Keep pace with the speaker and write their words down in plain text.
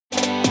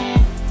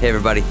Hey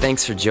everybody,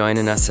 thanks for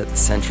joining us at the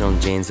Central and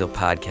Janesville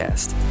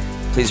podcast.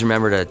 Please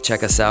remember to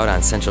check us out on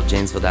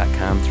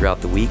centraljanesville.com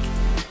throughout the week.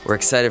 We're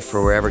excited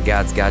for wherever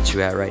God's got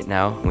you at right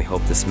now, and we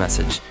hope this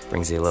message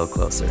brings you a little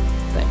closer.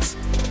 Thanks.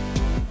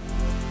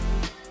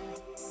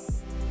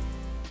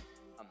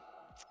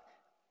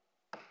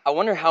 I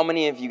wonder how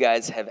many of you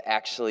guys have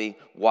actually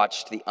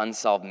watched the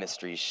Unsolved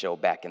Mysteries show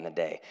back in the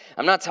day.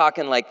 I'm not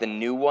talking like the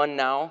new one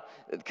now,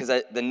 because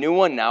the new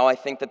one now I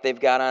think that they've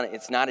got on,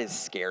 it's not as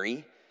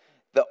scary.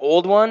 The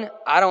old one,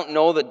 I don't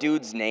know the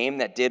dude's name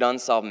that did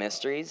Unsolved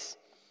Mysteries,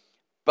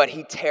 but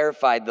he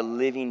terrified the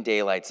living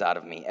daylights out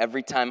of me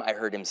every time I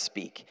heard him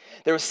speak.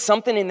 There was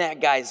something in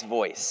that guy's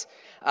voice.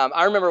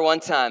 I remember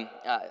one time,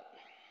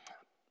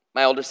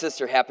 my older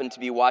sister happened to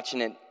be watching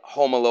it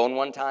Home Alone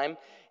one time,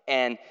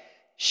 and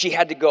she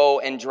had to go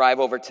and drive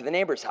over to the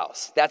neighbor's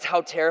house. That's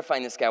how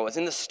terrifying this guy was.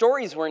 And the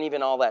stories weren't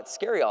even all that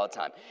scary all the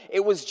time.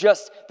 It was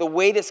just the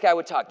way this guy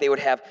would talk. They would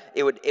have,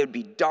 it would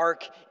be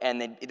dark,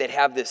 and they'd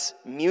have this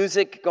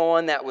music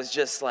going that was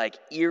just like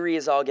eerie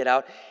as all get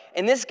out.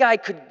 And this guy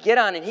could get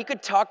on and he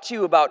could talk to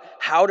you about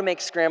how to make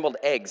scrambled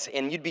eggs,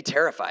 and you'd be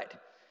terrified.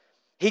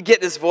 He'd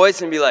get this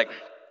voice and be like,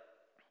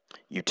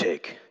 "You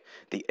take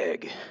the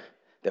egg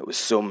that was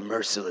so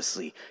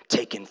mercilessly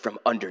taken from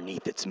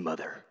underneath its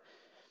mother,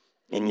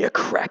 and you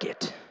crack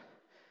it,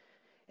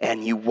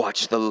 and you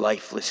watch the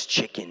lifeless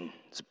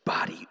chicken's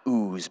body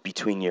ooze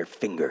between your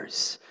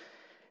fingers,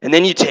 and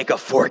then you take a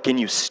fork and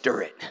you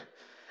stir it."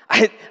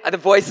 The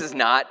voice is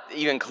not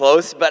even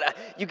close, but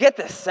you get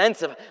the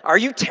sense of, are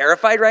you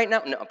terrified right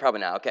now? No,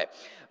 probably not, okay.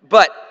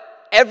 But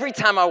every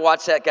time I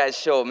watched that guy's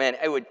show, man,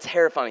 it would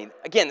terrify me.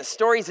 Again, the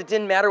stories, it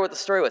didn't matter what the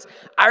story was.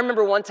 I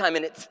remember one time,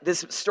 and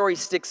this story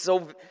sticks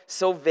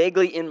so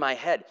vaguely in my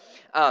head.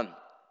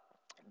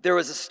 There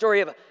was a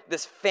story of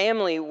this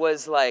family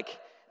was like,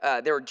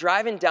 they were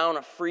driving down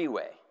a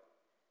freeway.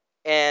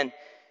 And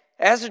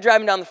as they're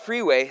driving down the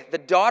freeway, the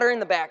daughter in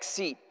the back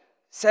seat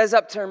says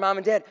up to her mom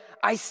and dad,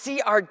 "I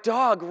see our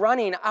dog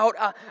running out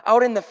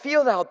in the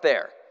field out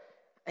there."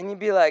 And you'd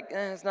be like,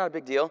 it's not a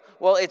big deal.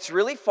 Well, it's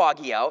really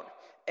foggy out.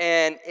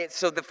 And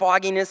so the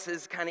fogginess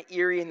is kind of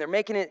eerie.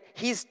 And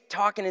he's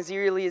talking as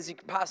eerily as you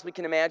possibly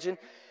can imagine.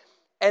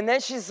 And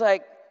then she's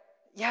like,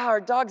 "Yeah, our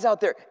dog's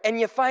out there." And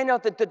you find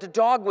out that the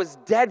dog was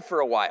dead for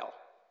a while.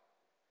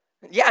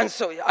 Yeah, and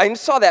so I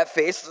saw that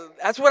face.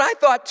 That's what I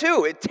thought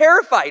too. It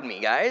terrified me,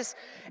 guys.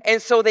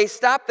 And so they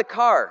stop the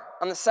car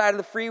on the side of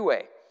the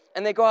freeway.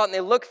 And they go out and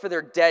they look for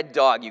their dead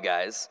dog, you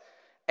guys.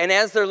 And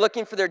as they're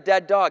looking for their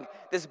dead dog,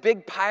 this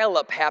big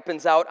pileup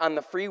happens out on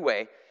the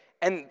freeway.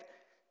 And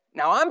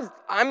now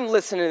I'm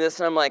listening to this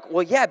and I'm like,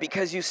 well, yeah,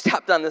 because you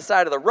stopped on the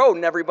side of the road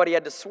and everybody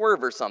had to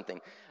swerve or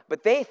something.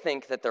 But they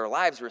think that their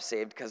lives were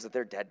saved because of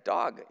their dead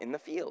dog in the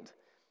field.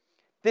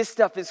 This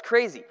stuff is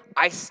crazy.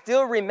 I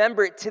still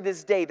remember it to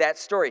this day, that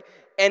story.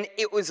 And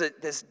it was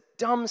this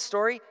dumb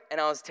story,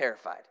 and I was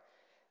terrified.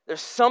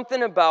 There's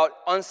something about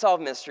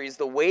Unsolved Mysteries,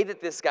 the way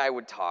that this guy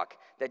would talk,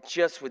 that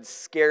just would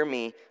scare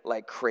me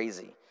like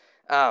crazy.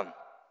 And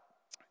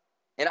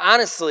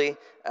honestly,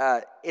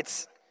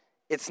 it's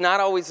not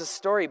always a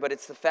story, but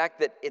it's the fact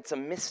that it's a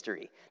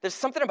mystery. There's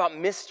something about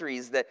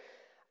mysteries that,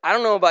 I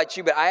don't know about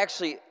you, but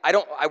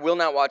I will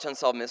not watch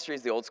Unsolved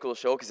Mysteries, the old school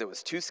show, because it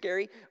was too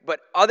scary.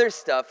 But other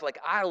stuff, like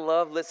I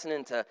love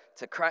listening to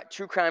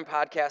true crime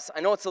podcasts.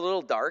 I know it's a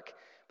little dark,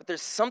 but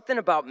there's something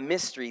about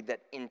mystery that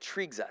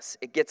intrigues us.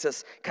 It gets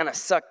us kind of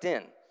sucked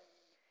in.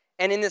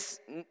 And in this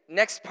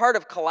next part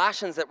of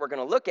Colossians that we're going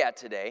to look at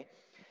today,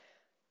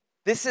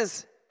 this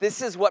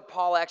is what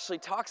Paul actually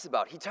talks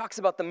about. He talks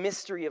about the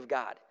mystery of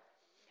God.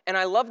 And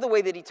I love the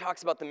way that he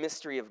talks about the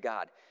mystery of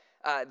God.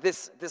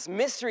 This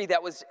mystery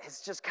that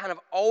has just kind of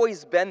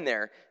always been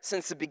there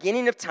since the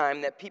beginning of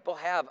time that people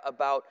have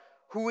about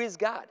who is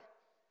God.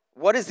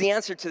 What is the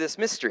answer to this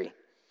mystery?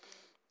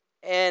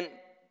 And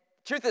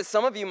truth is,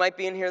 some of you might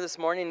be in here this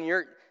morning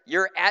and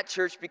you're at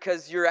church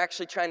because you're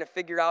actually trying to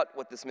figure out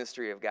what this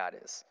mystery of God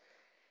is.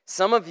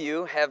 Some of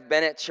you have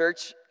been at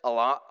church a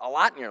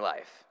lot in your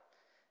life.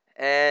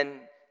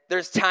 And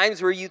there's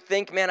times where you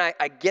think, man,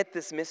 I get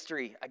this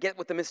mystery. I get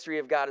what the mystery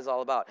of God is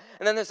all about.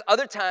 And then there's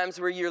other times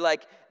where you're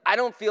like, I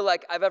don't feel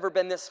like I've ever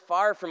been this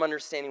far from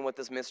understanding what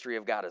this mystery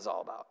of God is all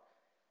about.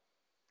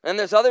 And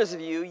there's others of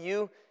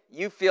you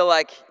feel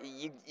like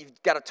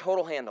you've got a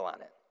total handle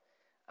on it.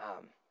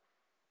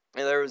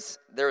 And there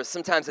was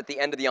sometimes at the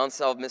end of the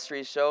Unsolved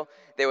Mysteries show,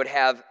 they would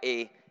have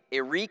a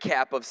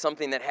recap of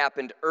something that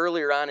happened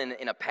earlier on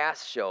in a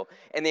past show,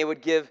 and they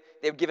would give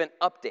an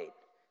update.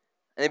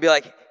 And they'd be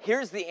like,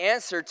 here's the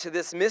answer to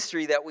this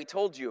mystery that we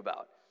told you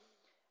about.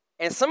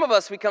 And some of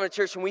us, we come to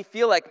church and we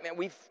feel like, man,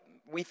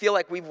 we feel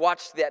like we've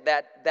watched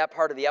that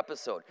part of the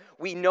episode.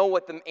 We know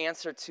what the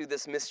answer to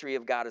this mystery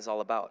of God is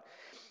all about.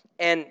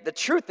 And the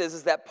truth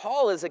is that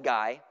Paul is a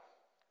guy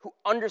who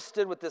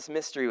understood what this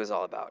mystery was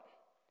all about.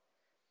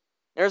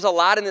 There's a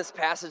lot in this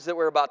passage that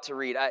we're about to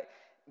read.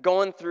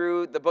 Going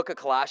through the book of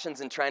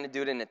Colossians and trying to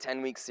do it in a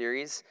 10-week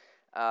series,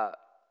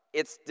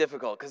 it's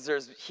difficult because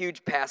there's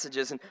huge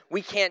passages, and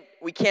we can't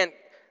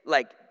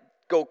like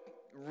go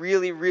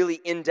really, really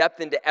in-depth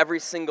into every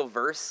single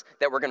verse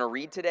that we're going to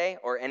read today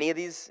or any of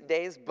these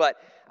days,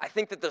 but I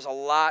think that there's a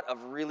lot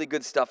of really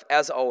good stuff,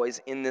 as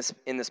always, in this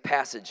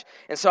passage.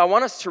 And so I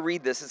want us to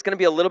read this. It's going to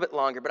be a little bit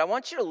longer, but I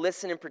want you to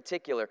listen in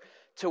particular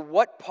to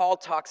what Paul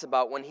talks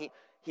about when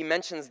he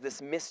mentions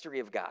this mystery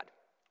of God.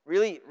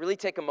 Really, really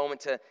take a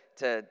moment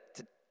to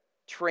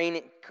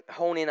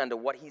hone in onto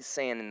what he's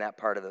saying in that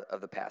part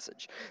of the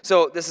passage.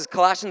 So this is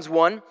Colossians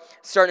 1,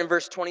 starting in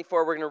verse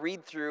 24. We're going to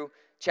read through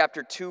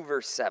chapter 2,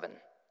 verse 7.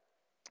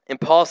 And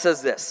Paul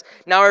says this,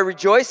 "Now I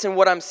rejoice in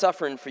what I'm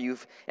suffering for you,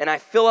 and I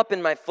fill up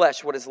in my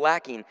flesh what is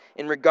lacking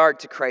in regard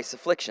to Christ's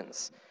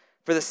afflictions,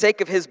 for the sake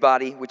of his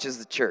body, which is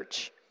the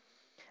church.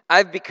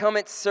 I've become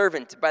its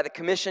servant by the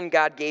commission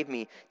God gave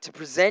me to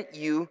present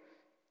you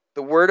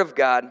the word of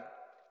God,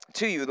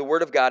 to you the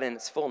word of God in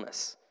its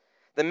fullness,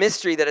 the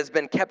mystery that has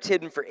been kept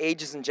hidden for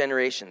ages and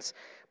generations,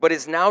 but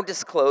is now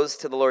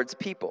disclosed to the Lord's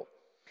people.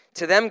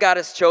 To them God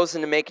has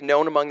chosen to make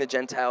known among the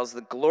Gentiles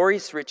the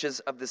glorious riches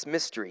of this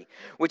mystery,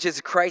 which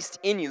is Christ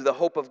in you, the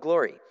hope of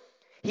glory.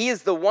 He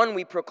is the one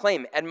we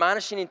proclaim,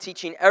 admonishing and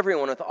teaching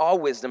everyone with all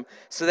wisdom,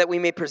 so that we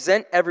may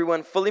present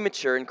everyone fully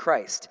mature in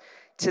Christ.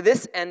 To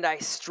this end I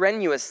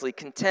strenuously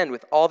contend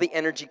with all the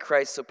energy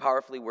Christ so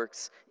powerfully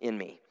works in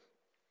me.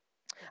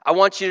 I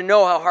want you to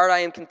know how hard I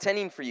am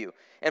contending for you,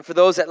 and for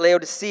those at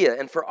Laodicea,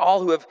 and for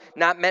all who have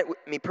not met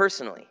me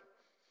personally.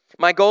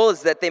 My goal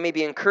is that they may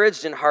be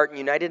encouraged in heart and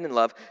united in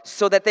love,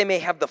 so that they may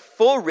have the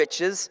full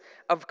riches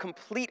of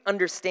complete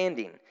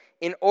understanding,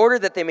 in order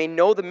that they may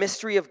know the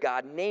mystery of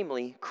God,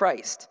 namely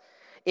Christ,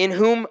 in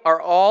whom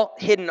are all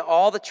hidden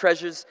all the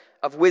treasures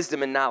of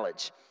wisdom and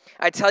knowledge.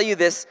 I tell you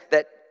this,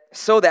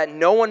 so that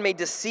no one may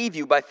deceive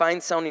you by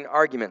fine-sounding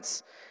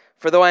arguments.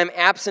 For though I am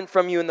absent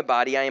from you in the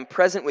body, I am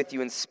present with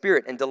you in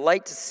spirit, and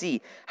delight to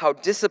see how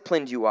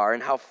disciplined you are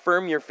and how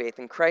firm your faith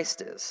in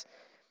Christ is.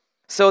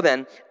 So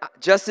then,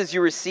 just as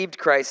you received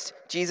Christ,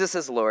 Jesus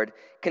as Lord,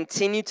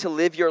 continue to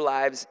live your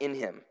lives in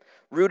him,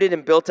 rooted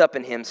and built up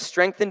in him,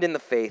 strengthened in the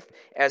faith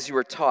as you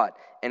were taught,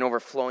 and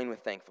overflowing with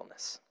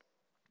thankfulness."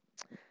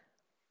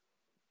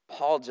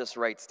 Paul just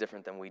writes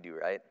different than we do,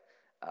 right?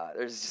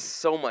 There's just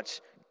so much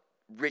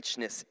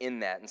richness in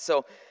that. And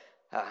so,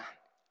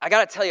 I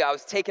got to tell you, I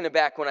was taken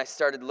aback when I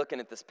started looking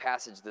at this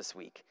passage this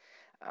week.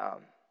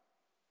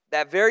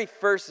 That very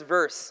first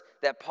verse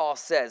that Paul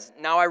says,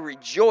 "Now I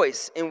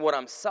rejoice in what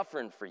I'm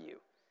suffering for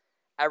you."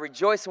 I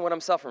rejoice in what I'm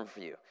suffering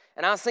for you.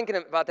 And I was thinking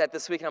about that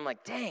this week, and I'm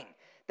like, dang,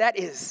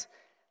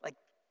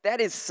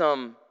 that's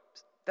some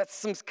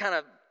kind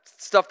of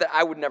stuff that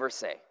I would never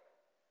say.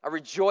 I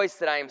rejoice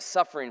that I am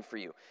suffering for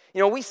you. You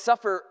know, we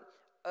suffer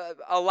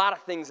a lot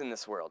of things in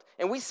this world,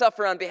 and we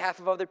suffer on behalf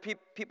of other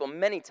people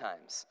many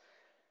times.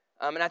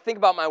 And I think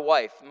about my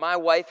wife. My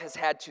wife has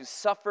had to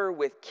suffer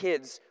with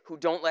kids who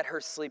don't let her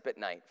sleep at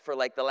night for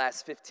like the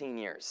last 15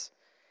 years.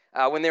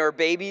 When they were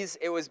babies,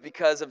 it was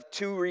because of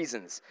two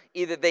reasons.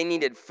 Either they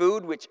needed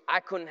food, which I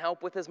couldn't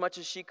help with as much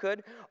as she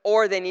could,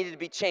 or they needed to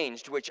be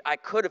changed, which I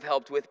could have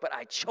helped with, but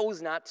I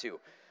chose not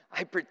to.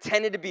 I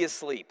pretended to be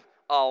asleep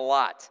a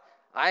lot.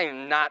 I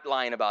am not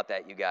lying about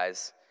that, you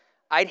guys.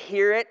 I'd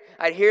hear it.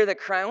 I'd hear the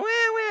crying, wah,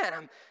 wah, and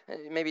I'm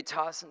maybe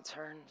toss and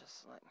turn,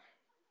 just like,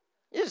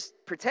 you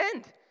just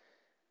pretend.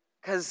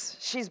 Because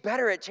she's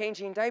better at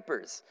changing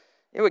diapers.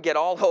 It would get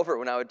all over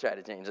when I would try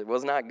to change. It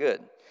was not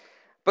good.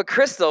 But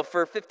Crystal,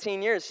 for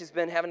 15 years, she's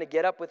been having to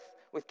get up with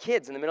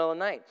kids in the middle of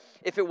the night.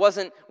 If it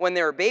wasn't when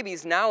they were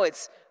babies, now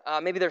it's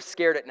maybe they're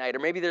scared at night, or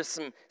maybe there's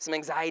some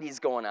anxieties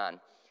going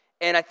on.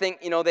 And I think,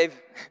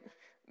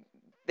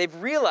 they've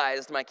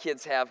realized, my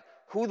kids have,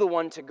 who the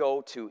one to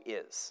go to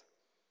is.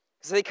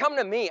 So they come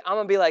to me, I'm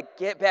going to be like,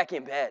 get back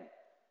in bed.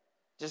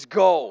 Just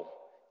go.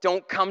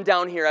 Don't come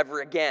down here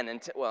ever again,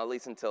 at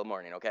least until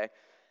morning, okay?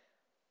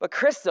 But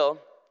Crystal,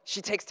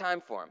 she takes time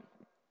for him.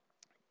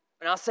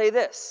 And I'll say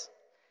this.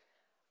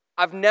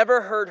 I've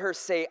never heard her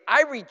say,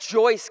 "I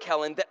rejoice,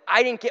 Kellen, that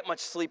I didn't get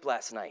much sleep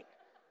last night."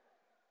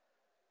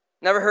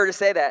 Never heard her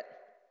say that.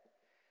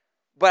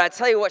 But I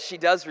tell you what she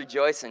does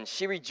rejoice in.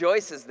 She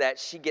rejoices that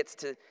she gets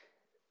to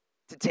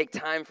take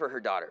time for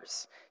her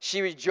daughters.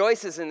 She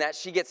rejoices in that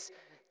she gets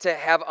to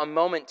have a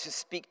moment to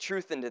speak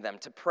truth into them,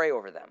 to pray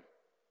over them.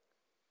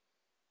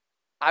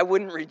 I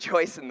wouldn't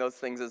rejoice in those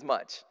things as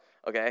much,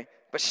 okay?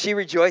 But she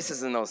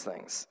rejoices in those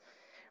things.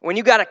 When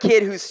you got a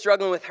kid who's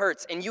struggling with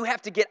hurts and you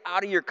have to get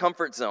out of your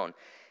comfort zone,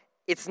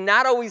 it's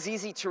not always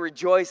easy to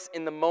rejoice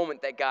in the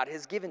moment that God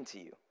has given to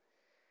you.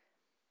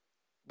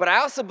 But I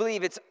also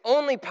believe it's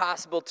only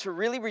possible to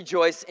really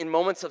rejoice in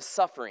moments of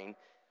suffering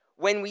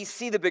when we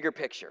see the bigger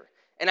picture.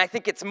 And I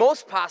think it's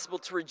most possible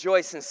to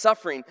rejoice in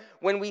suffering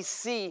when we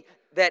see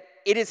that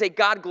it is a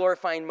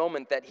God-glorifying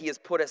moment that he has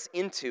put us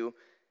into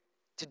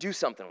to do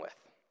something with.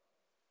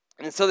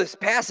 And so this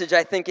passage,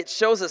 I think it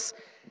shows us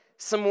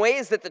some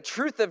ways that the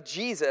truth of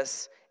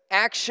Jesus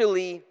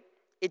actually,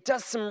 it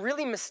does some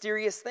really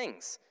mysterious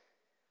things.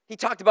 He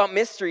talked about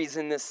mysteries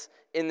in this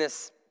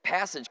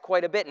passage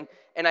quite a bit,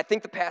 and I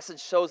think the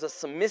passage shows us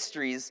some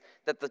mysteries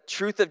that the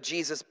truth of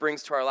Jesus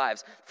brings to our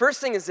lives.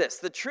 First thing is this: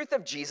 the truth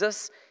of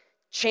Jesus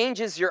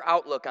changes your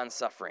outlook on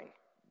suffering.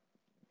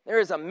 There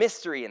is a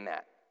mystery in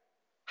that.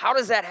 How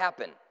does that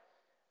happen?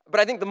 But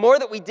I think the more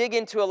that we dig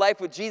into a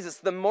life with Jesus,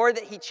 the more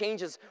that he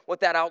changes what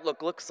that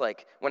outlook looks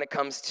like when it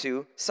comes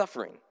to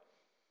suffering.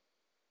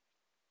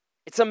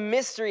 It's a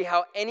mystery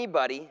how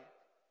anybody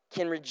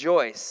can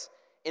rejoice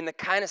in the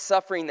kind of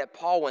suffering that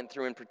Paul went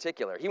through in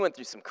particular. He went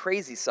through some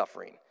crazy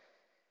suffering.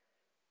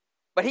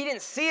 But he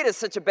didn't see it as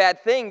such a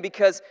bad thing,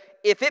 because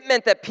if it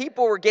meant that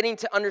people were getting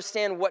to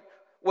understand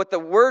what the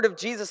word of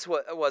Jesus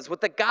was, what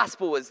the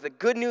gospel was, the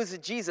good news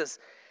of Jesus,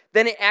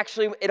 then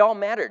it all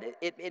mattered.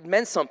 It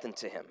meant something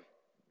to him.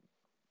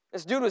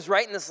 This dude was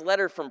writing this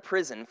letter from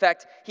prison. In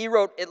fact, he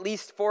wrote at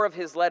least 4 of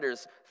his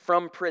letters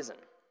from prison.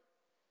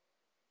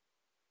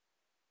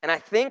 And I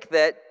think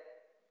that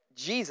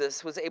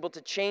Jesus was able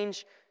to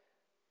change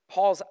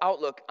Paul's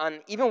outlook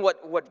on even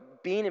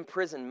what being in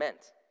prison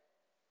meant.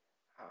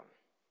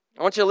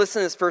 I want you to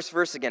listen to this first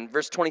verse again,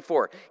 verse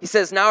 24. He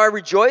says, "Now I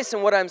rejoice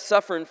in what I'm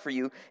suffering for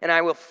you, and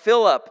I will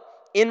fill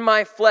up in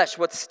my flesh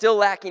what's still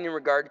lacking in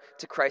regard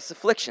to Christ's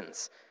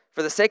afflictions,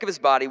 for the sake of his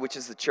body, which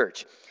is the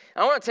church."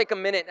 I want to take a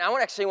minute, and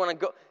I actually want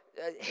to go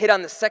hit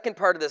on the second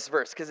part of this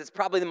verse, because it's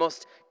probably the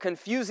most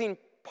confusing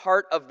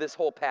part of this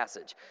whole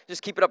passage.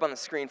 Just keep it up on the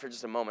screen for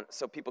just a moment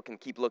so people can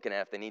keep looking at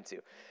it if they need to.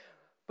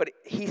 But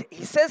he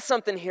says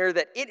something here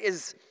that it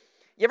is,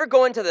 you ever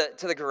go into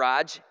the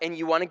garage and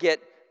you want to get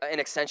an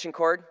extension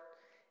cord?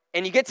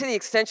 And you get to the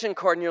extension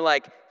cord and you're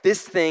like,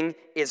 this thing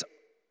is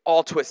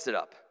all twisted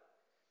up.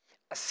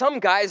 Some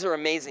guys are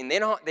amazing. They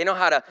know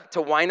how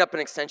to wind up an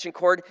extension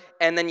cord,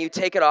 and then you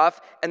take it off,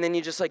 and then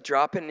you just like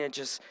drop it,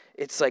 and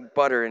it's like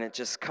butter, and it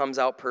just comes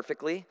out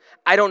perfectly.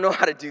 I don't know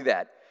how to do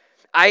that.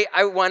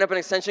 I wind up an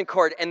extension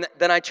cord, and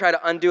then I try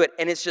to undo it,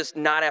 and it's just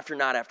knot after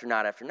knot after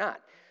knot after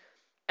knot.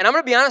 And I'm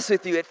going to be honest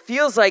with you, it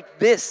feels like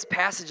this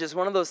passage is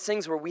one of those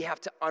things where we have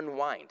to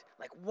unwind.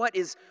 Like, what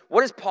is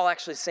Paul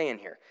actually saying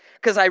here?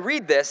 Because I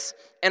read this,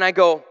 and I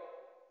go,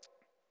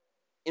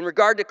 in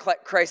regard to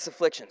Christ's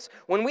afflictions.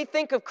 When we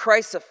think of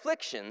Christ's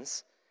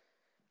afflictions,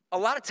 a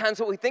lot of times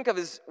what we think of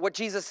is what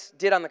Jesus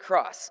did on the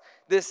cross.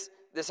 This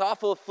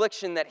awful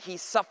affliction that he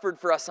suffered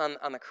for us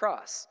on the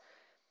cross.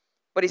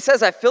 But he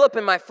says, I fill up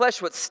in my flesh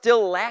what's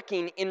still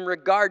lacking in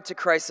regard to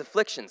Christ's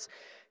afflictions.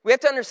 We have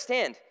to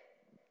understand,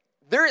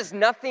 there is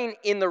nothing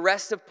in the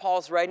rest of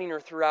Paul's writing or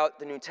throughout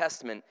the New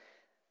Testament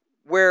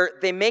where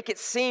they make it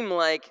seem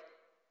like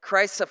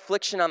Christ's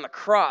affliction on the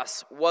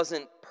cross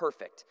wasn't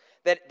perfect,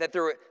 that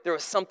there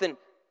was something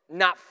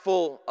not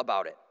full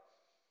about it.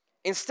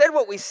 Instead,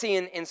 what we see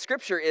in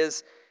Scripture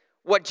is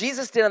what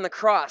Jesus did on the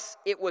cross.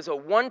 It was a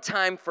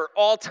one-time for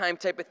all time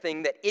type of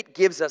thing, that it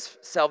gives us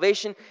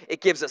salvation,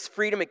 it gives us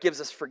freedom, it gives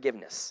us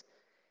forgiveness.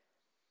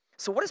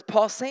 So what is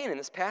Paul saying in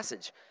this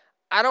passage?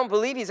 I don't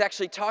believe he's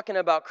actually talking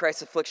about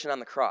Christ's affliction on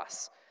the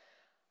cross.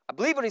 I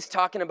believe what he's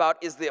talking about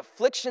is the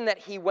affliction that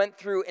he went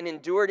through and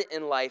endured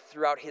in life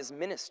throughout his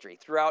ministry,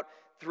 throughout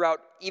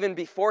even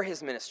before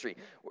his ministry.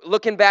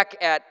 Looking back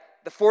at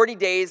the 40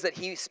 days that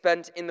he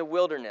spent in the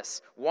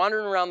wilderness,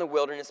 wandering around the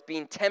wilderness,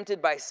 being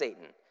tempted by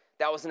Satan.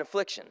 That was an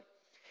affliction.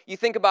 You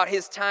think about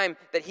his time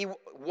that he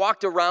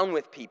walked around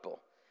with people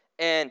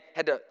and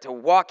had to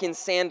walk in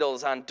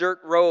sandals on dirt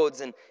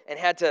roads and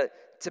had to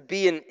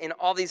be in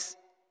all these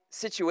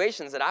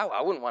situations that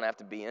I wouldn't want to have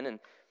to be in, and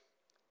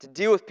to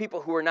deal with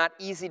people who are not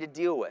easy to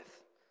deal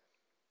with.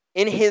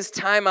 In his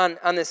time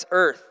on this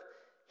earth,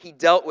 he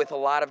dealt with a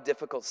lot of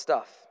difficult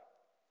stuff.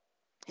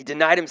 He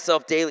denied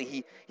himself daily.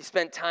 He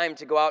spent time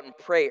to go out and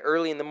pray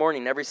early in the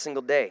morning every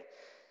single day.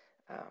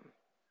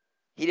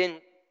 He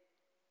didn't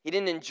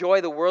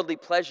enjoy the worldly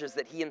pleasures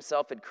that he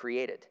himself had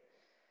created.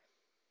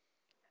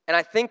 And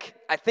I think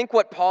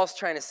what Paul's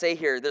trying to say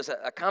here, there's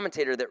a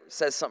commentator that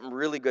says something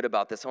really good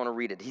about this. I want to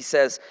read it. He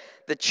says,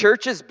 the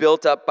church is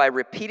built up by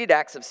repeated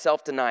acts of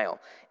self-denial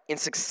in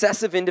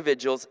successive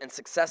individuals and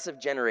successive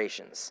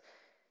generations.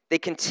 They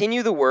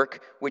continue the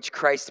work which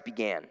Christ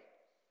began.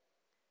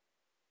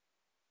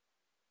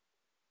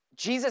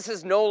 Jesus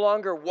is no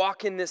longer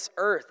walking this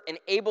earth and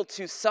able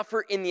to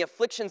suffer in the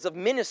afflictions of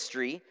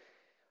ministry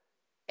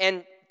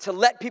and to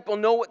let people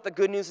know what the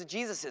good news of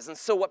Jesus is. And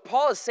so what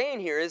Paul is saying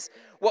here is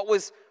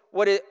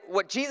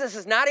what Jesus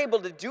is not able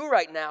to do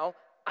right now,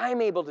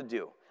 I'm able to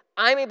do.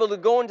 I'm able to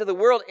go into the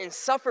world and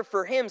suffer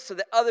for him so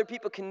that other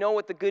people can know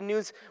what the good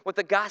news, what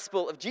the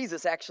gospel of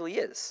Jesus actually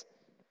is.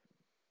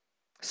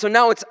 So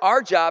now it's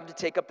our job to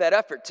take up that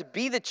effort, to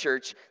be the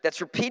church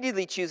that's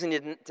repeatedly choosing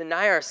to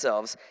deny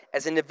ourselves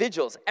as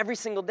individuals every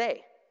single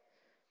day,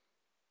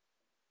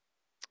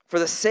 for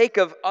the sake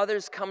of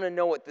others coming to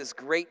know what this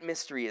great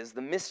mystery is,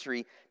 the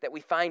mystery that we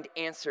find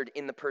answered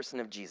in the person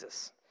of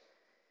Jesus.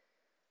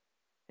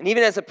 And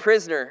even as a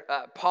prisoner,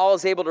 Paul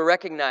is able to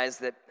recognize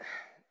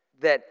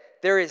that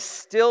there is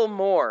still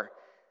more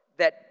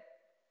that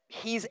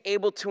he's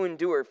able to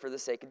endure for the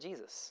sake of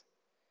Jesus.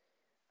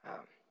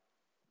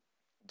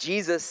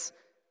 Jesus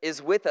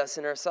is with us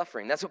in our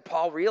suffering. That's what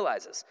Paul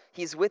realizes.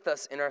 He's with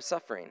us in our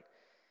suffering.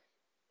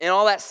 And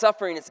all that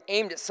suffering is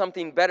aimed at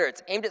something better.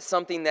 It's aimed at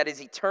something that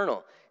is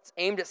eternal. It's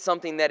aimed at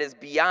something that is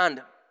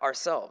beyond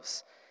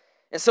ourselves.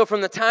 And so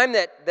from the time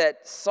that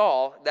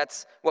Saul,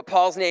 that's what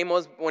Paul's name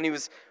was when he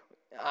was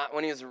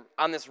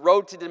on this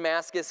road to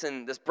Damascus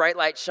and this bright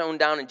light shone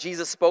down and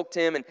Jesus spoke to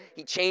him and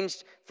he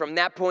changed from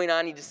that point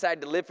on, he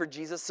decided to live for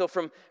Jesus. So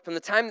from the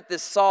time that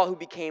this Saul who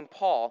became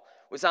Paul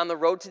was on the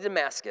road to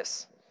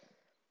Damascus,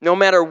 no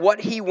matter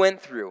what he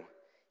went through,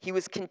 he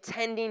was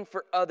contending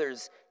for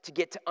others to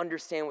get to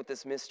understand what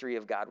this mystery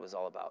of God was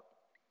all about.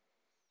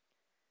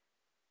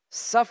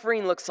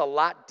 Suffering looks a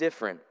lot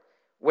different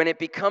when it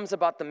becomes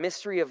about the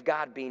mystery of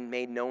God being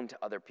made known to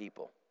other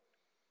people.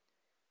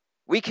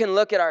 We can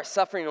look at our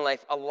suffering in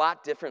life a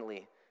lot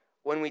differently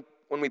when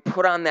we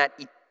put on that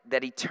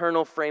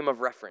eternal frame of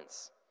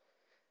reference.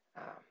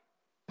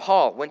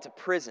 Paul went to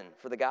prison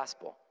for the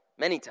gospel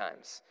many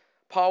times.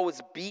 Paul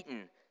was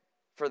beaten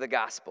for the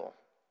gospel.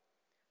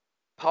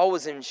 Paul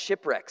was in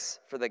shipwrecks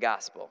for the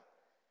gospel.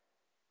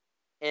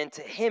 And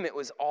to him, it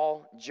was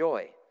all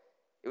joy.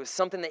 It was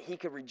something that he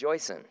could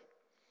rejoice in.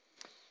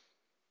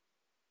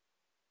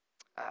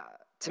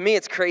 To me,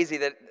 it's crazy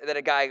that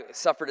a guy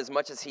suffered as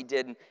much as he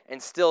did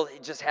and still he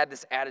just had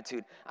this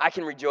attitude. I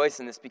can rejoice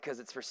in this because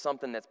it's for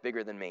something that's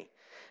bigger than me.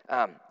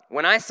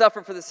 When I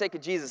suffer for the sake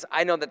of Jesus,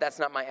 I know that that's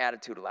not my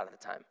attitude a lot of the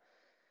time.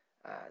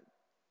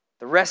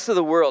 The rest of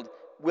the world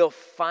will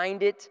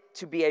find it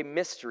to be a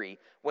mystery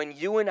when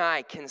you and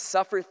I can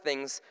suffer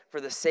things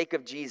for the sake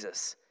of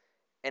Jesus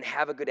and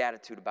have a good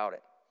attitude about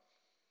it.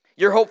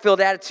 Your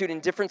hope-filled attitude in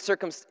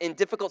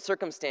difficult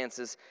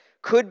circumstances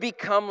could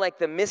become like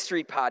the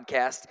mystery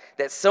podcast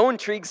that so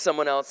intrigues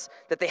someone else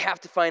that they have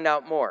to find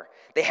out more.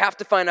 They have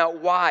to find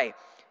out why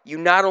you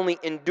not only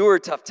endure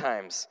tough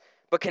times,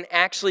 but can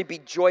actually be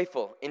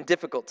joyful in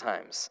difficult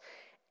times.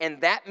 And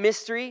that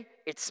mystery,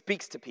 it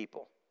speaks to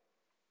people.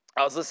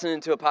 I was listening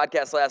to a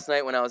podcast last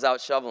night when I was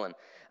out shoveling,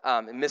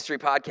 a mystery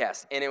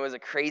podcast, and it was a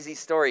crazy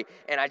story,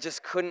 and I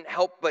just couldn't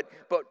help but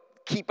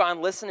keep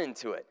on listening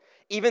to it.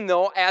 Even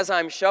though as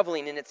I'm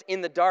shoveling and it's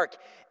in the dark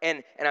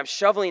and I'm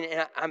shoveling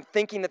and I'm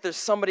thinking that there's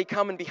somebody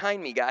coming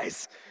behind me,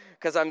 guys,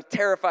 because I'm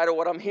terrified of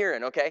what I'm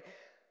hearing, okay?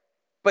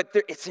 But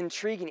it's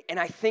intriguing. And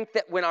I think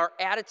that when our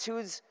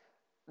attitudes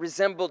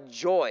resemble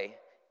joy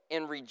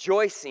and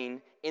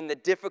rejoicing in the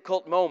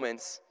difficult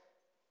moments,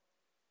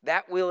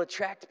 that will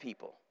attract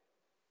people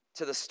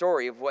to the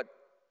story of what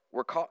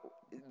we're called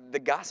the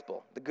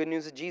gospel, the good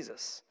news of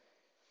Jesus.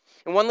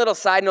 And one little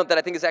side note that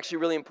I think is actually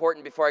really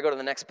important before I go to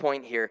the next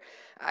point here.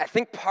 I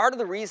think part of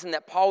the reason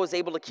that Paul was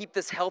able to keep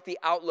this healthy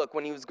outlook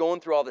when he was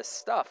going through all this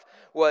stuff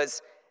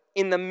was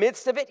in the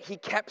midst of it, he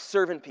kept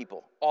serving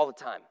people all the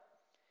time.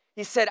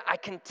 He said, I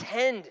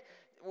contend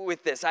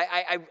with this.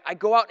 I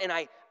go out and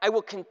I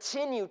will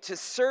continue to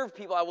serve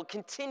people. I will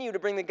continue to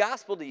bring the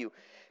gospel to you.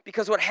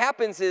 Because what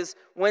happens is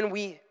when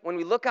we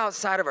look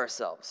outside of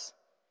ourselves,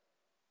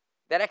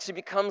 that actually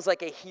becomes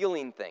like a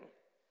healing thing.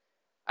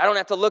 I don't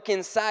have to look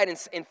inside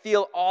and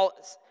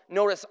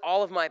notice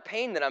all of my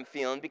pain that I'm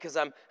feeling because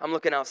I'm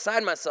looking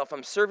outside myself.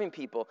 I'm serving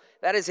people.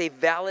 That is a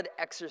valid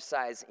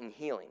exercise in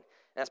healing.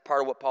 That's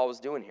part of what Paul was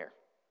doing here.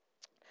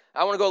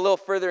 I want to go a little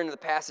further into the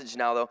passage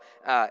now, though.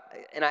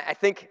 And I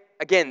think,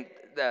 again,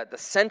 the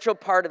central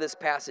part of this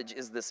passage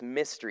is this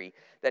mystery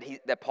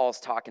that Paul's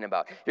talking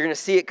about. You're going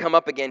to see it come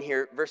up again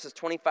here, verses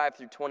 25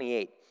 through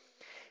 28.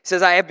 He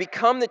says, I have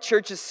become the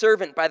church's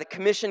servant by the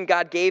commission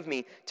God gave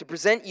me to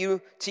present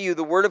to you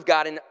the word of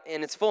God in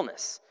its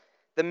fullness.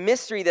 The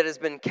mystery that has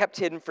been kept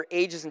hidden for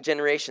ages and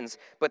generations,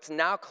 but is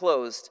now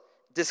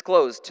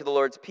disclosed to the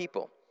Lord's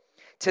people.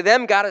 To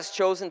them God has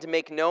chosen to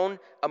make known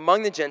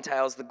among the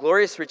Gentiles the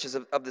glorious riches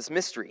of this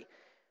mystery,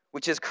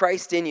 which is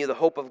Christ in you, the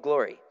hope of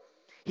glory.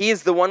 He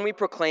is the one we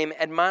proclaim,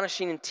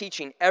 admonishing and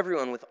teaching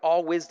everyone with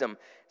all wisdom,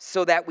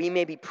 so that we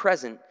may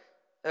present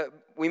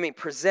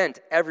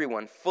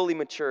everyone fully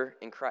mature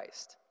in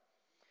Christ.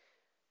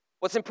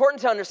 What's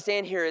important to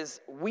understand here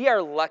is we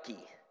are lucky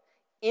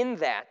in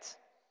that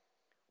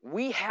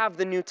we have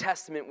the New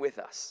Testament with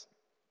us.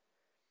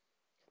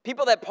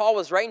 People that Paul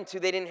was writing to,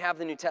 they didn't have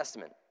the New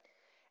Testament.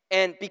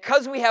 And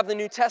because we have the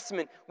New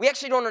Testament, we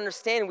actually don't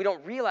understand, we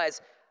don't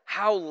realize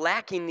how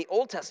lacking the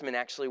Old Testament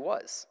actually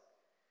was.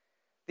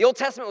 The Old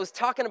Testament was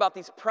talking about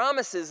these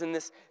promises and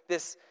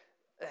this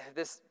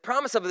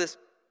promise of this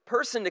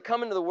person to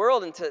come into the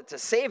world and to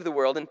save the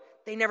world, and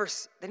they never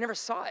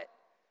saw it.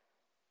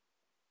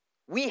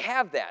 We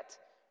have that.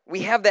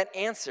 We have that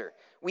answer.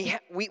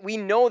 We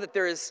know that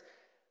there's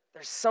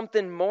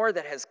something more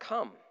that has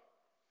come.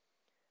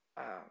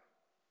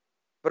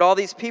 But all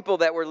these people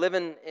that were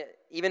living,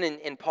 even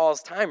in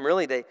Paul's time,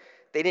 really, they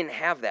didn't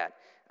have that.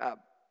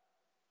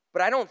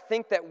 But I don't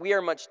think that we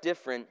are much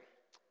different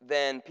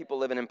than people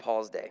living in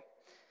Paul's day.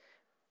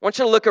 I want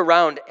you to look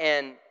around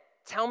and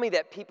tell me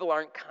that people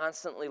aren't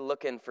constantly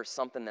looking for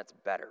something that's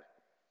better.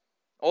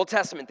 Old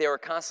Testament, they were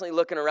constantly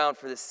looking around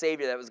for the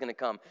Savior that was going to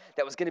come,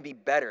 that was going to be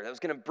better, that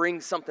was going to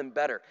bring something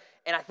better.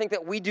 And I think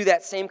that we do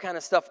that same kind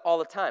of stuff all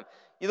the time.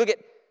 You look at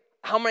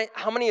how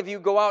many of you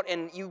go out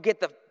and you get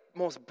the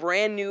most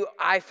brand new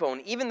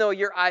iPhone, even though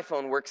your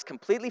iPhone works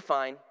completely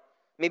fine,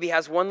 maybe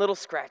has one little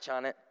scratch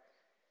on it,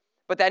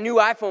 but that new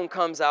iPhone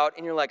comes out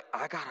and you're like,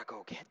 I gotta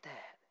go get that.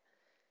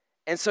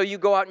 And so you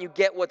go out and you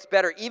get what's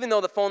better, even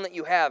though the phone that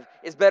you have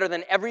is better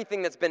than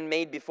everything that's been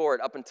made before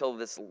it up until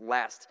this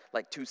last,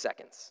 2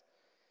 seconds.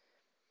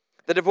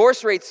 The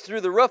divorce rate's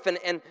through the roof,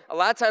 and a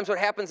lot of times what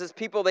happens is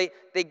people, they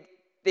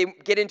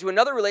get into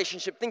another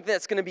relationship thinking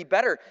that's going to be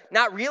better,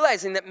 not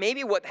realizing that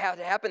maybe what had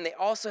to happen, they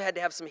also had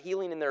to have some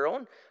healing in their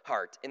own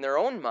heart, in their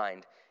own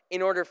mind,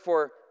 in order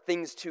for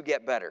things to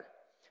get better.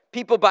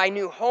 People buy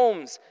new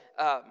homes,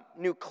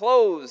 new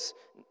clothes,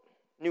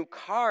 new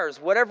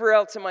cars, whatever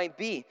else it might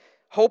be,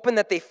 hoping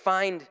that they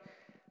find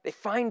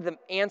the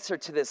answer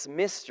to this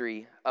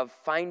mystery of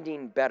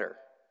finding better,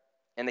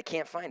 and they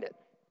can't find it.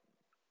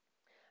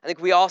 I think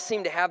we all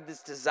seem to have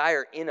this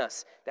desire in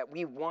us that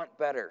we want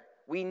better.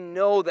 We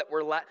know that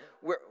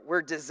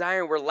we're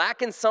desiring, we're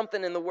lacking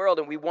something in the world,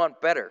 and we want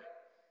better.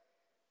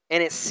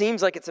 And it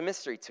seems like it's a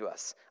mystery to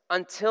us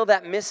until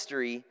that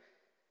mystery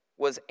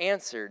was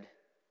answered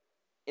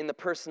in the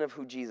person of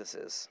who Jesus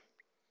is.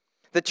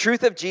 The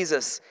truth of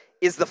Jesus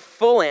is the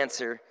full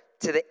answer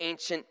to the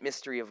ancient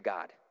mystery of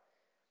God.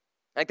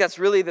 I think that's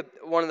really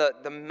one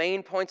of the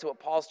main points of what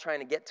Paul's trying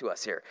to get to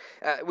us here.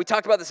 We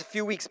talked about this a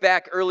few weeks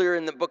back earlier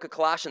in the book of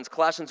Colossians.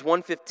 Colossians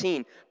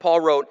 1:15,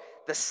 Paul wrote,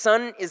 "The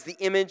Son is the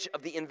image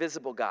of the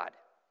invisible God."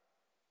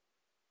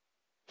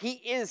 He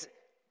is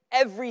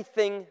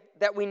everything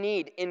that we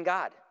need in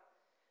God.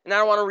 And I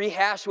don't want to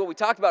rehash what we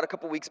talked about a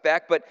couple weeks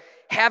back, but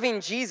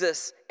having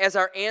Jesus as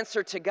our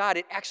answer to God,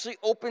 it actually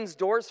opens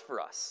doors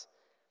for us.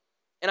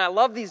 And I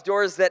love these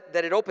doors that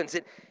it opens.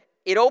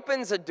 It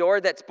opens a door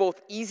that's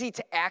both easy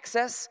to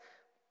access,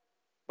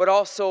 but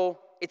also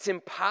it's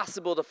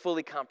impossible to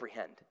fully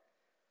comprehend.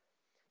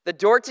 The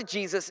door to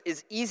Jesus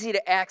is easy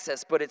to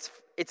access, but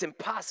it's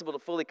impossible to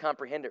fully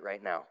comprehend it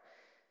right now.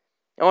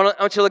 I want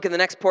you to look at the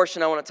next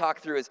portion I want to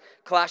talk through is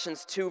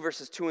Colossians 2,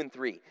 verses 2 and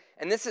 3.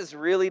 And this is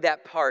really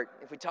that part,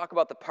 if we talk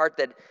about the part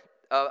that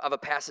of a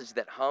passage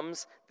that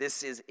hums,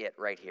 this is it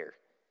right here.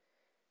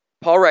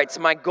 Paul writes,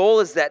 "My goal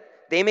is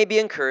that they may be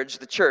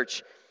encouraged, the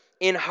church,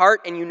 in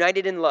heart and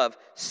united in love,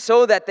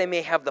 so that they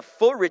may have the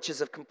full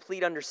riches of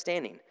complete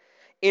understanding,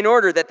 in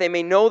order that they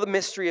may know the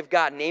mystery of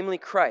God, namely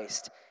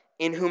Christ,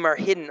 in whom are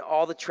hidden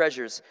all the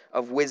treasures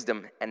of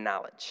wisdom and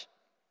knowledge."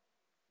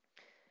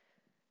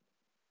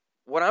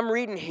 What I'm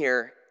reading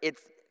here,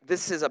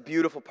 this is a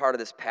beautiful part of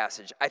this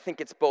passage. I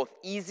think it's both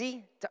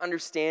easy to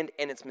understand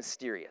and it's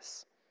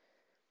mysterious.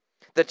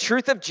 The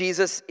truth of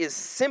Jesus is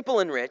simple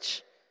and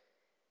rich,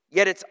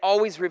 yet it's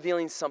always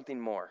revealing something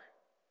more.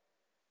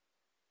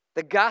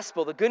 The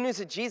gospel, the good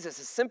news of Jesus,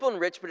 is simple and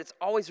rich, but it's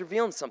always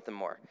revealing something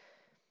more.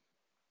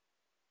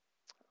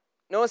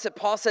 Notice that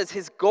Paul says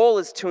his goal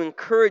is to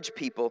encourage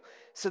people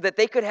so that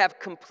they could have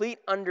complete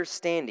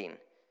understanding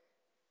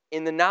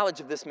in the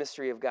knowledge of this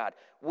mystery of God.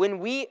 When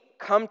we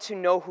come to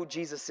know who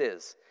Jesus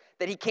is,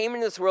 that he came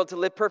into this world to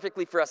live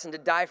perfectly for us and to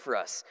die for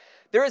us,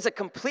 there is a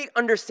complete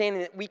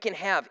understanding that we can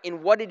have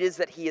in what it is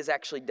that he has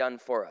actually done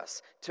for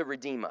us to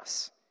redeem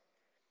us.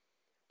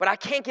 But I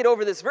can't get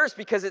over this verse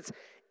because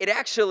it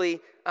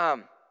actually,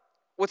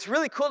 what's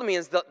really cool to me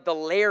is the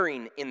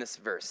layering in this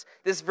verse.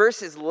 This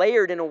verse is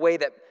layered in a way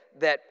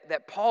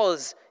that Paul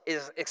is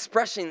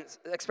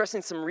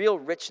expressing some real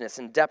richness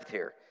and depth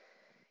here.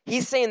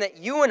 He's saying that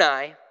you and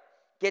I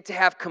get to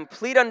have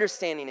complete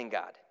understanding in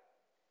God.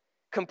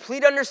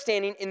 Complete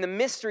understanding in the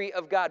mystery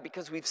of God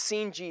because we've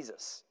seen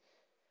Jesus.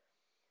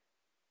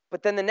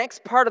 But then the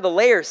next part of the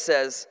layer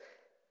says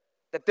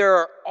that there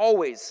are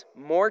always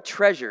more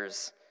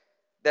treasures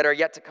that are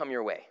yet to come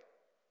your way.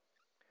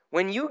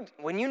 When you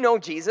know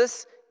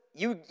Jesus,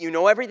 you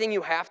know everything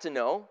you have to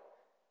know,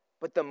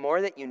 but the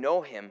more that you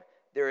know him,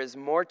 there is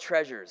more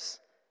treasures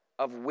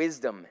of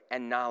wisdom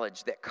and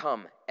knowledge that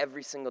come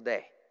every single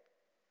day.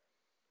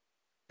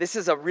 This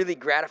is a really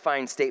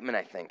gratifying statement,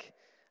 I think.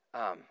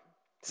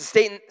 It's a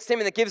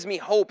statement that gives me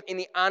hope in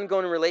the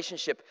ongoing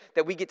relationship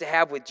that we get to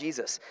have with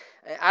Jesus.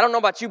 I don't know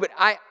about you, but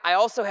I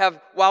also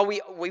have, while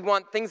we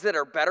want things that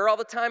are better all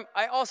the time,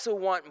 I also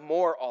want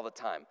more all the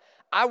time.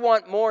 I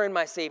want more in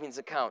my savings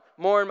account,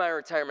 more in my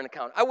retirement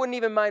account. I wouldn't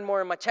even mind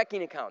more in my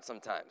checking account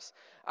sometimes.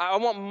 I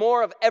want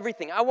more of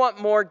everything. I want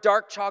more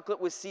dark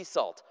chocolate with sea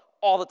salt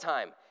all the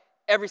time,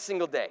 every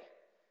single day.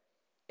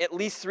 At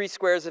least 3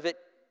 squares of it,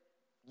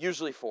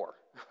 usually 4,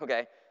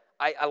 okay?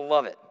 I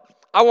love it.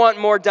 I want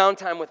more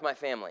downtime with my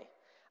family.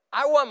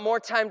 I want more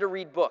time to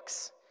read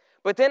books.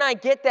 But then I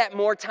get that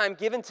more time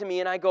given to me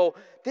and I go,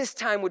 this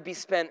time would be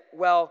spent,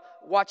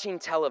 watching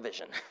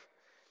television.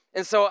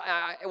 And so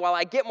while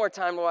I get more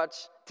time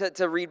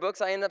to read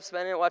books, I end up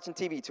spending it watching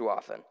TV too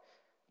often.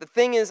 The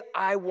thing is,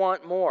 I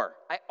want more.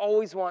 I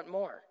always want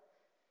more.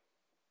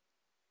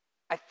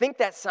 I think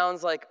that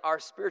sounds like our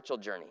spiritual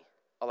journey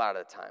a lot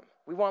of the time.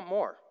 We want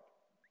more.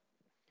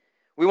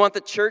 We want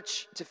the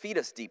church to feed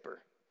us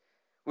deeper.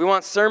 We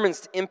want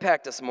sermons to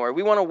impact us more.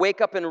 We want to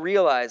wake up and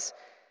realize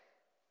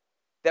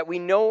that we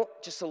know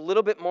just a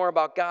little bit more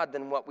about God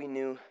than what we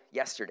knew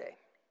yesterday.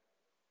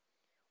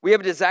 We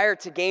have a desire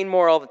to gain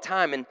more all the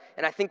time, and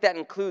I think that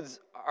includes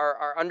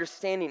our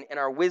understanding and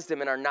our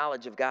wisdom and our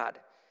knowledge of God.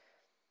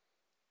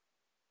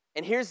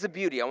 And here's the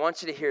beauty. I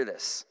want you to hear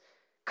this.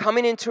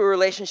 Coming into a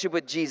relationship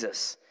with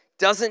Jesus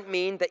doesn't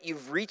mean that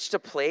you've reached a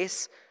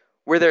place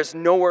where there's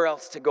nowhere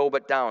else to go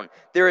but down.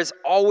 There is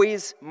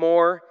always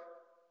more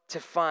to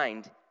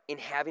find in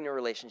having a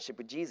relationship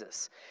with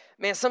Jesus.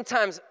 Man,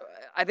 sometimes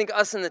I think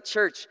us in the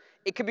church,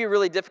 it could be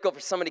really difficult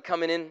for somebody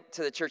coming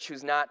into the church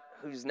who's not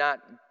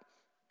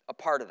a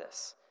part of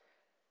this.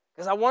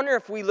 Because I wonder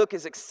if we look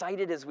as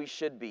excited as we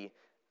should be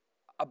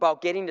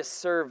about getting to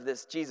serve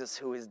this Jesus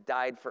who has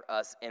died for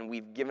us and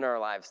we've given our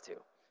lives to.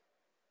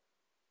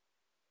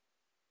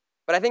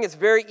 But I think it's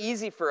very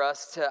easy for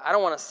us to, I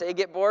don't want to say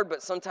get bored,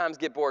 but sometimes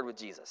get bored with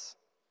Jesus.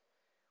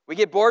 We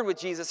get bored with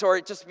Jesus, or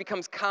it just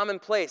becomes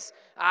commonplace.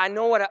 I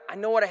know what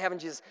I have in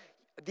Jesus.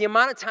 The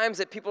amount of times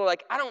that people are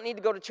like, I don't need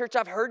to go to church,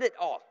 I've heard it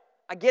all.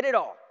 I get it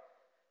all.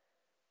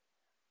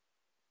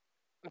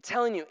 I'm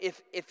telling you,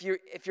 if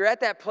you're at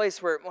that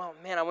place where, well,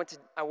 man,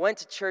 I went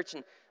to church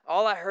and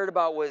all I heard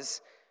about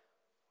was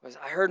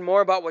I heard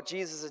more about what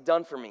Jesus has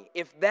done for me.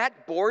 If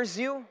that bores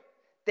you,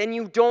 then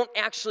you don't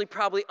actually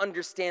probably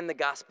understand the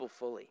gospel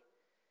fully.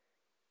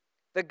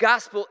 The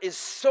gospel is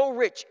so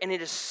rich and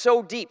it is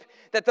so deep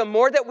that the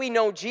more that we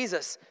know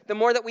Jesus, the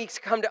more that we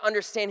come to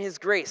understand his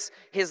grace,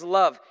 his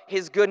love,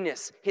 his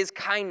goodness, his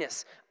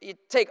kindness. You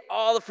take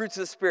all the fruits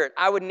of the Spirit.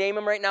 I would name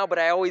them right now, but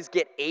I always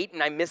get 8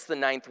 and I miss the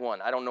 9th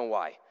one. I don't know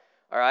why.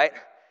 All right?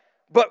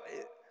 But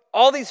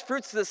all these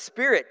fruits of the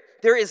Spirit,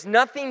 there is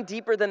nothing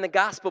deeper than the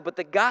gospel, but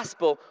the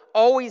gospel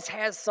always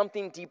has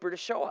something deeper to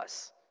show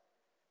us.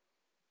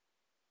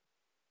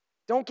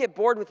 Don't get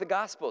bored with the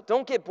gospel.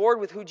 Don't get bored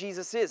with who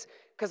Jesus is.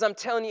 Because I'm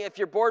telling you, if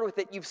you're bored with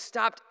it, you've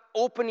stopped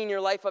opening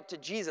your life up to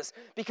Jesus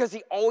because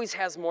he always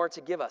has more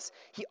to give us.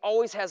 He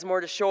always has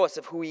more to show us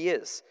of who he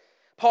is.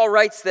 Paul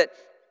writes that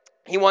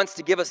he wants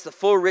to give us the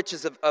full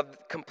riches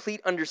of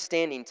complete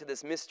understanding to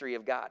this mystery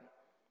of God.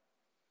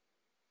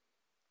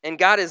 And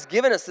God has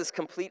given us this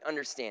complete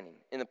understanding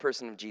in the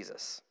person of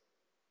Jesus.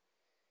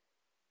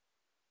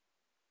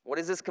 What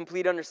is this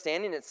complete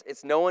understanding?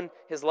 It's knowing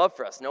his love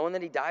for us, knowing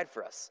that he died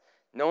for us,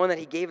 knowing that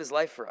he gave his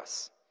life for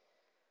us.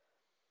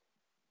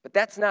 But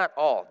that's not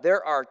all.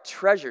 There are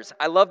treasures.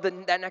 I love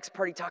that next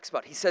part he talks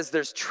about. He says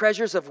there's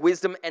treasures of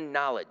wisdom and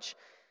knowledge.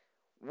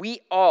 We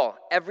all,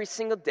 every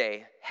single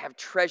day, have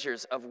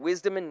treasures of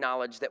wisdom and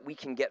knowledge that we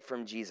can get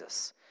from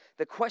Jesus.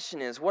 The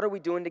question is, what are we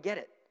doing to get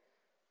it?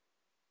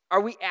 Are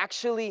we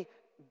actually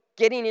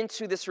getting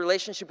into this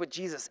relationship with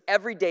Jesus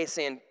every day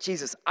saying,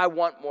 Jesus, I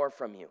want more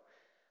from you.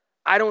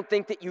 I don't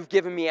think that you've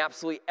given me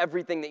absolutely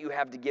everything that you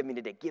have to give me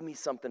today. Give me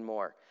something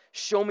more.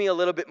 Show me a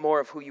little bit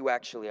more of who you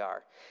actually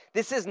are.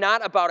 This is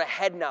not about a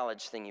head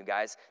knowledge thing, you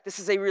guys. This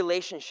is a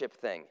relationship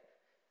thing.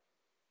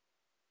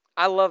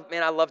 I love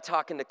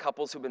talking to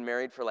couples who've been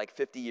married for like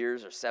 50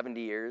 years or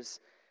 70 years.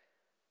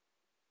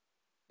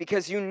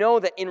 Because you know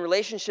that in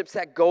relationships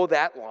that go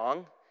that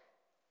long,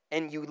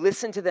 and you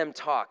listen to them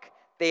talk,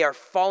 they are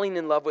falling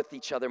in love with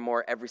each other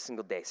more every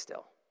single day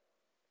still.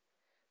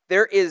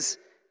 There is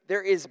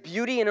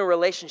beauty in a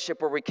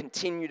relationship where we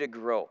continue to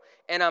grow.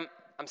 And I'm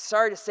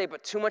sorry to say,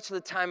 but too much of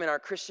the time in our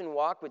Christian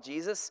walk with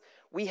Jesus,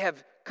 we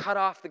have cut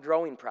off the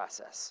growing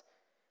process.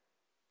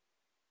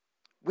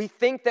 We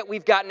think that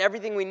we've gotten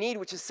everything we need,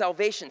 which is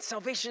salvation.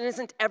 Salvation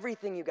isn't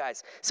everything, you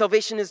guys.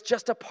 Salvation is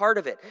just a part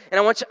of it. And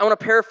I want to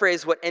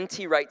paraphrase what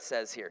N.T. Wright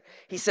says here.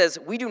 He says,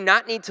 we do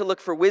not need to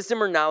look for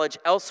wisdom or knowledge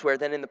elsewhere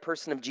than in the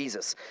person of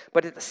Jesus.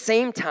 But at the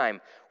same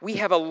time, we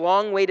have a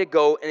long way to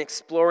go in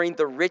exploring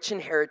the rich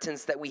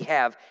inheritance that we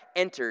have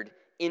entered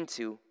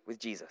into with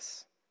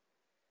Jesus.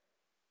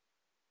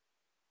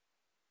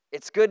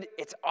 It's good,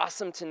 it's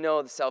awesome to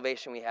know the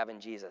salvation we have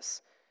in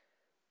Jesus.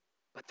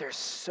 But there's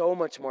so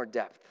much more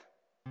depth.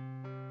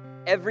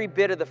 Every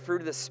bit of the fruit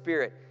of the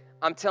Spirit,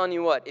 I'm telling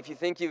you what, if you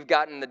think you've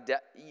gotten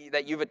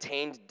that you've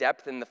attained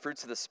depth in the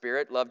fruits of the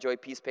Spirit, love, joy,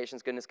 peace,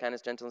 patience, goodness,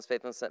 kindness, gentleness,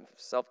 faithfulness,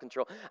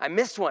 self-control. I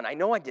missed one. I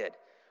know I did.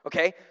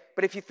 Okay?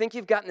 But if you think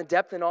you've gotten the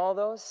depth in all of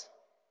those,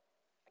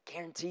 I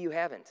guarantee you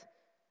haven't.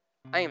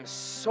 I am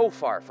so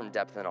far from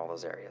depth in all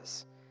those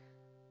areas.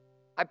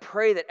 I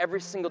pray that every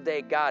single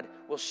day God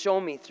will show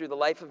me through the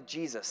life of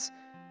Jesus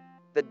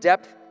the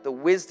depth, the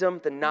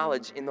wisdom, the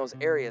knowledge in those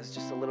areas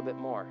just a little bit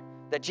more.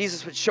 That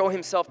Jesus would show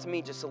himself to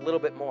me just a little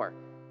bit more.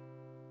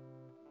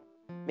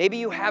 Maybe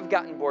you have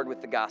gotten bored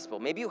with the gospel.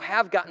 Maybe you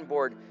have gotten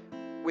bored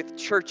with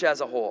church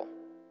as a whole.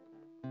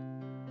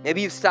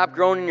 Maybe you've stopped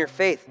growing in your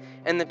faith,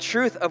 and the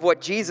truth of what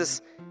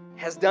Jesus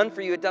has done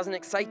for you, it doesn't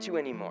excite you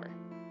anymore.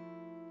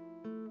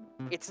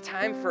 It's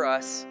time for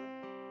us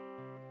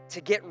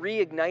to get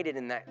reignited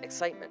in that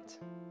excitement.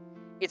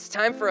 It's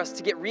time for us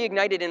to get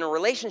reignited in a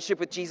relationship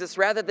with Jesus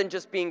rather than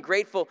just being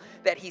grateful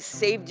that he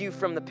saved you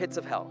from the pits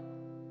of hell.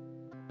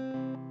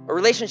 A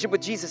relationship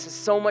with Jesus is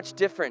so much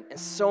different and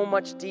so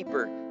much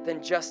deeper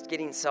than just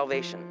getting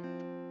salvation.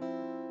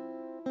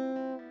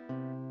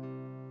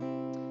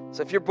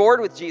 So if you're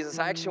bored with Jesus,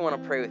 I actually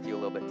want to pray with you a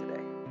little bit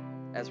today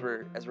as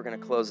we're going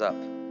to close up.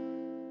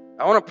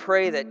 I want to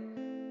pray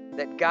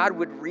that God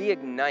would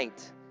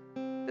reignite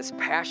this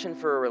passion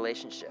for a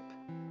relationship.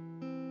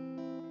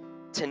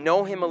 to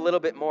know him a little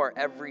bit more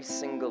every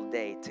single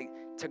day,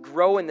 to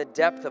grow in the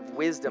depth of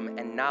wisdom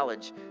and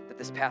knowledge that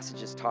this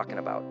passage is talking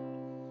about.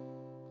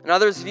 And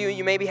others of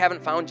you maybe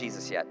haven't found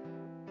Jesus yet.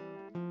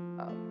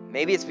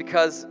 Maybe it's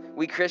because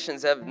we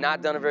Christians have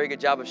not done a very good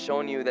job of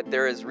showing you that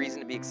there is reason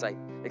to be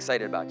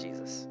excited about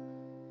Jesus.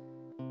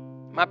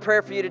 My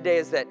prayer for you today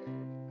is that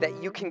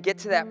you can get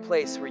to that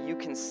place where you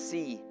can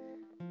see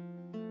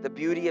the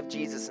beauty of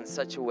Jesus in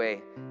such a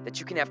way that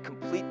you can have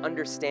complete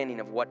understanding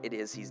of what it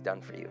is he's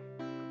done for you.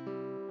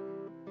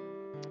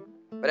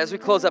 But as we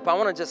close up, I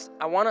want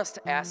us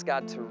to ask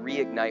God to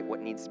reignite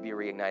what needs to be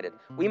reignited.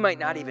 We might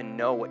not even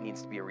know what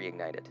needs to be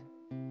reignited.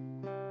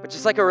 But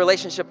just like a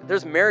relationship,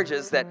 there's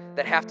marriages that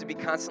have to be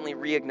constantly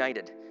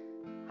reignited.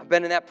 I've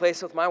been in that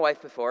place with my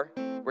wife before,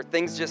 where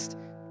things just,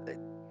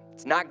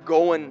 it's not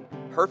going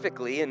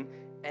perfectly, and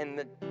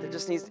there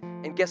just needs,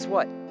 and guess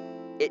what?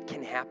 It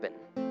can happen.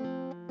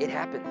 It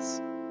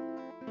happens.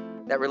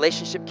 That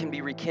relationship can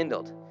be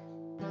rekindled.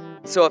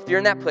 So if you're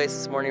in that place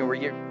this morning where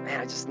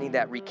I just need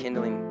that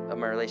rekindling of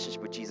my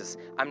relationship with Jesus.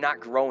 I'm not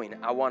growing.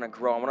 I want to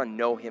grow. I want to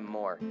know him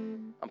more.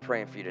 I'm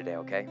praying for you today,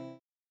 okay?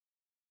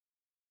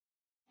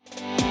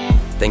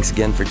 Thanks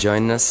again for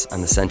joining us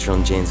on the Central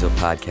and Janesville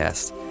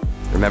podcast.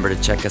 Remember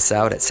to check us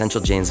out at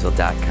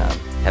centraljanesville.com.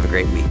 Have a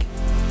great week.